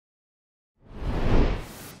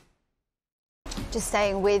Just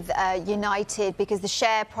staying with United, because the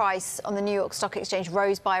share price on the New York Stock Exchange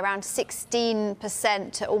rose by around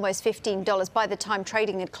 16% to almost $15 by the time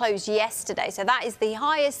trading had closed yesterday. So that is the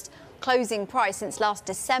highest closing price since last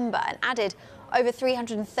December and added over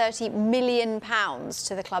 £330 million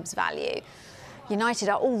to the club's value. United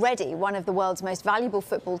are already one of the world's most valuable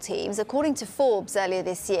football teams. According to Forbes earlier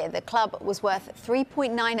this year, the club was worth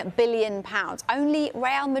 £3.9 billion. Only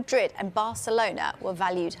Real Madrid and Barcelona were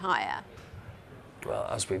valued higher. Well,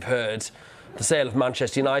 as we've heard, the sale of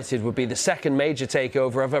Manchester United would be the second major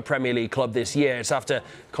takeover of a Premier League club this year. It's after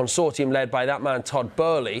a consortium led by that man, Todd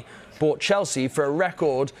Boehly, bought Chelsea for a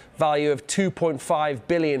record value of £2.5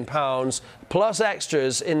 billion, plus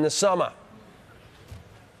extras in the summer.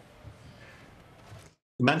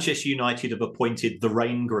 Manchester United have appointed the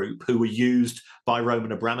Rain Group, who were used by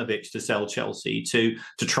Roman Abramovich to sell Chelsea, to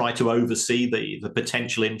try to oversee the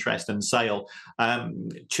potential interest and sale.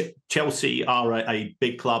 Chelsea are a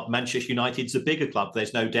big club. Manchester United's a bigger club.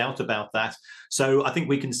 There's no doubt about that. So I think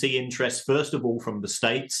we can see interest, first of all, from the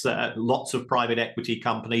States. Lots of private equity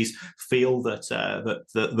companies feel that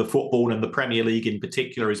the football and the Premier League in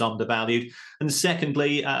particular is undervalued. And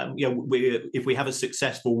secondly, if we have a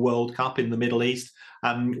successful World Cup in the Middle East,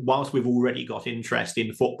 whilst we've already got interest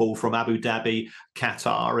in football from Abu Dhabi,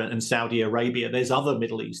 Qatar and Saudi Arabia, there's other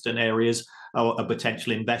Middle Eastern areas or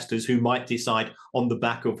potential investors who might decide on the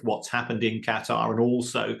back of what's happened in Qatar and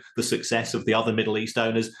also the success of the other Middle East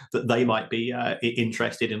owners that they might be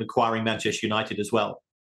interested in acquiring Manchester United as well.